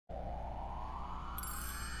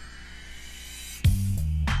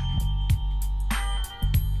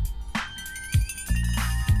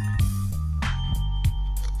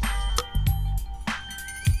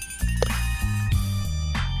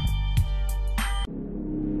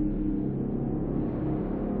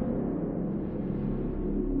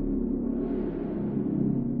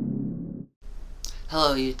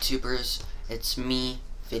Hello YouTubers, it's me,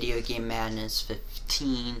 Video Game Madness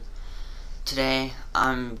 15. Today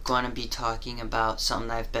I'm going to be talking about something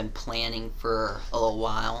I've been planning for a little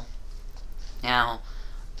while. Now,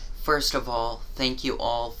 first of all, thank you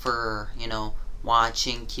all for,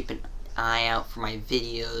 watching, keep an eye out for my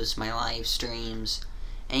videos, my live streams,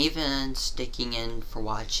 and even sticking in for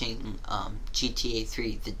watching GTA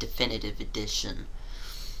 3, the definitive edition.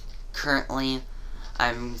 Currently,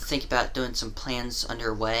 I'm thinking about doing some plans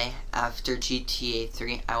underway. After GTA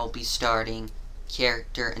 3, I will be starting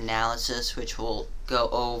character analysis, which will go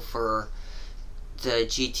over the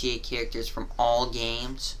GTA characters from all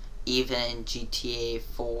games, even GTA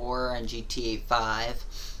 4 and GTA 5,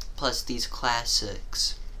 plus these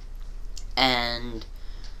classics. And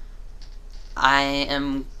I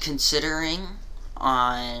am considering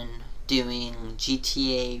on doing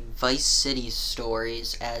GTA Vice City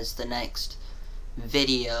stories as the next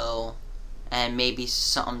video and maybe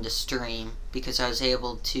something to stream, because I was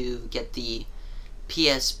able to get the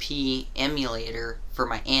PSP emulator for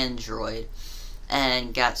my Android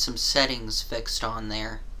and got some settings fixed on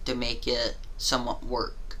there to make it somewhat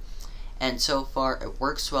work. And so far it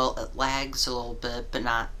works well. It lags a little bit, but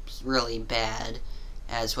not really bad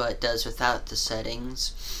as what it does without the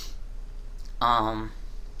settings.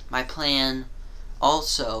 My plan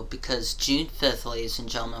also, because June 5th, ladies and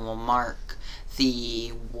gentlemen, will mark the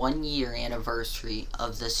 1 year anniversary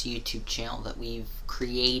of this YouTube channel that we've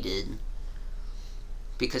created,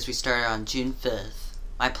 because we started on June 5th.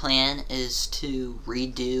 My plan is to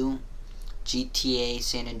redo GTA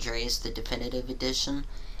San Andreas, the definitive edition,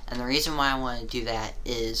 and the reason why I want to do that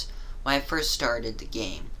is when I first started the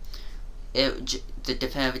game, the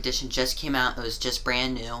definitive edition just came out. It was just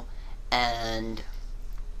brand new, and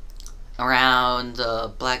around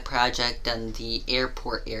the Black Project and the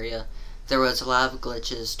airport area, there was a lot of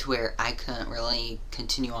glitches to where I couldn't really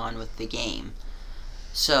continue on with the game.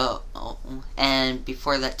 So, and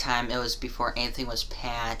before that time, it was before anything was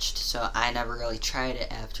patched, so I never really tried it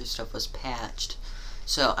after stuff was patched.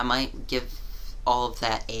 So I might give all of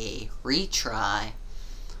that a retry,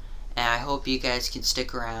 and I hope you guys can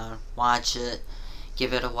stick around, watch it,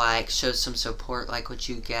 give it a like, show some support like what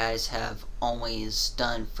you guys have always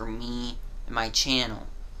done for me and my channel.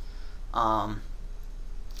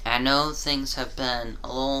 I know things have been a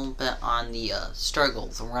little bit on the struggle,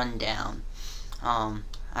 the rundown.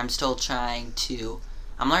 I'm still trying to,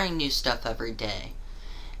 I'm learning new stuff every day,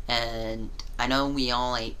 and I know we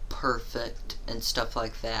all ain't perfect and stuff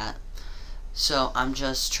like that, so I'm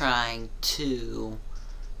just trying to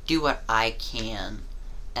do what I can,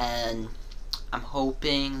 and I'm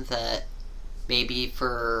hoping that maybe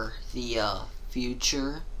for the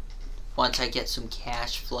future, once I get some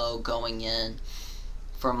cash flow going in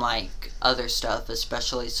from like other stuff,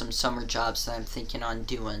 especially some summer jobs that I'm thinking on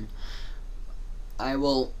doing, I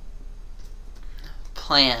will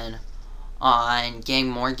plan on getting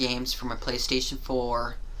more games for my PlayStation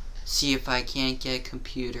 4, see if I can't get a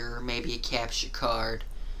computer, maybe a capture card,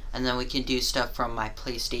 and then we can do stuff from my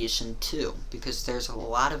PlayStation 2, because there's a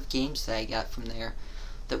lot of games that I got from there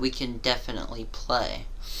that we can definitely play.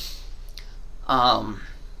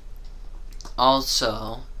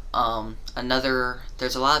 Also,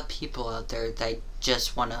 there's a lot of people out there that I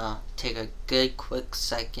just want to take a good quick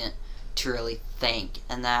second to really thank,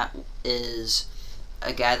 and that is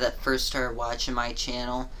a guy that first started watching my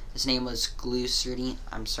channel. His name was Glucerty.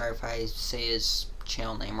 I'm sorry if I say his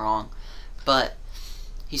channel name wrong, but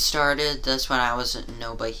he started this when I wasn't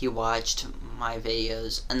nobody. He watched my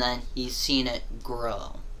videos, and then he's seen it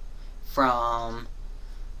grow from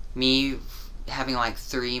me having like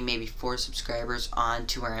 3, maybe 4 subscribers on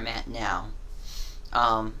to where I'm at now.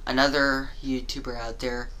 Another YouTuber out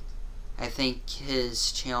there, I think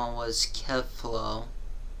his channel was Kevflow,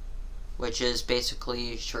 which is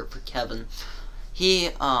basically short for Kevin.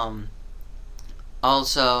 He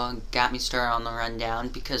also got me started on the rundown,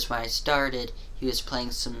 because when I started, he was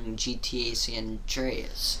playing some GTA San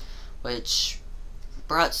Andreas, which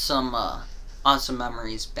brought some awesome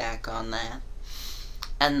memories back on that.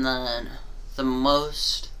 And then the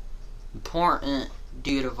most important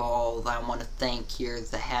dude of all that I want to thank here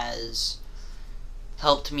that has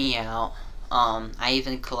helped me out, I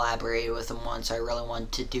even collaborated with him once, I really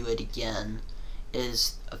want to do it again,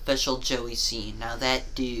 is Official Joey C. Now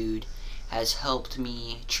that dude has helped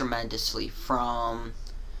me tremendously, from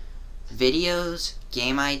videos,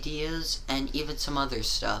 game ideas, and even some other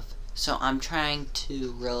stuff. So I'm trying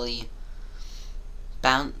to really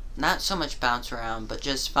not so much bounce around, but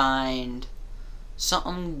just find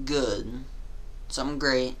something good, something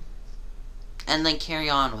great, and then carry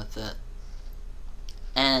on with it.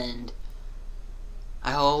 And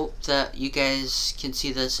I hope that you guys can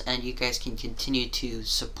see this and you guys can continue to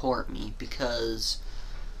support me, because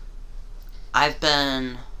I've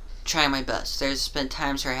been trying my best. There's been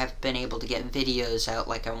times where I haven't been able to get videos out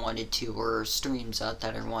like I wanted to, or streams out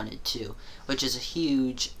that I wanted to, which is a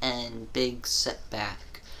huge and big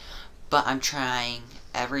setback. But I'm trying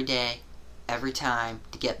every day, every time,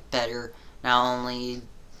 to get better, not only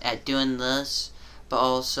at doing this, but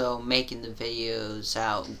also making the videos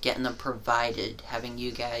out, getting them provided, having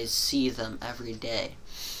you guys see them every day,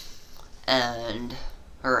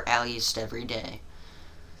 or at least every day.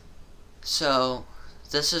 So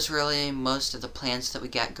this is really most of the plans that we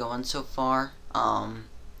got going so far.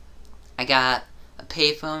 I got a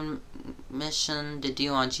payphone mission to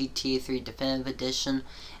do on GTA 3 Definitive Edition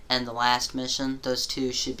and the last mission. Those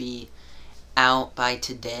two should be out by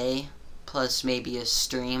today, plus maybe a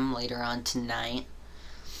stream later on tonight.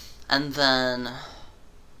 And then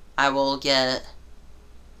I will get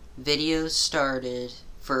videos started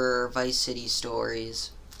for Vice City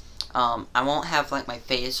Stories. I won't have like my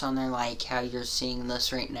face on there like how you're seeing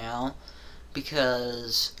this right now,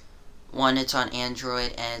 because one, it's on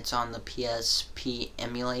Android and it's on the PSP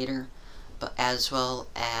emulator, but as well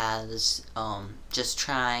as just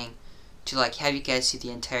trying to like have you guys see the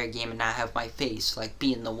entire game and not have my face like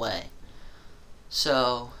be in the way.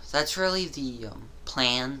 So that's really the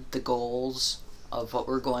plan, the goals of what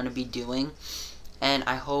we're going to be doing, and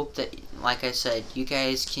I hope that, like I said, you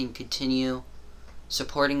guys can continue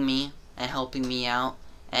supporting me and helping me out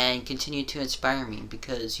and continue to inspire me,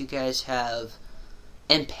 because you guys have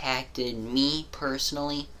impacted me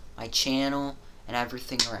personally, my channel, and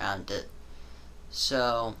everything around it.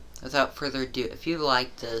 So without further ado, if you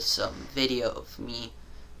like this video of me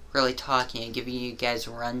really talking and giving you guys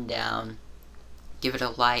a rundown, give it a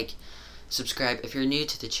like, subscribe. If you're new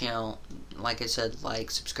to the channel, like I said, like,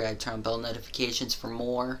 subscribe, turn on bell notifications for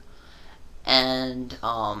more. And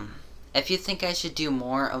if you think I should do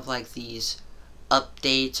more of like these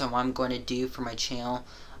updates on what I'm going to do for my channel,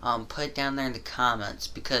 put it down there in the comments,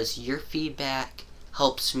 because your feedback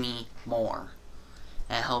helps me more,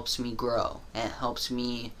 and it helps me grow, and it helps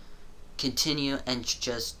me continue and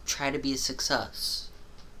just try to be a success.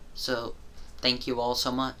 So thank you all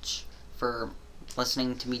so much for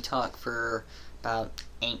listening to me talk for about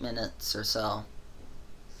 8 minutes or so.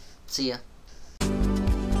 See ya.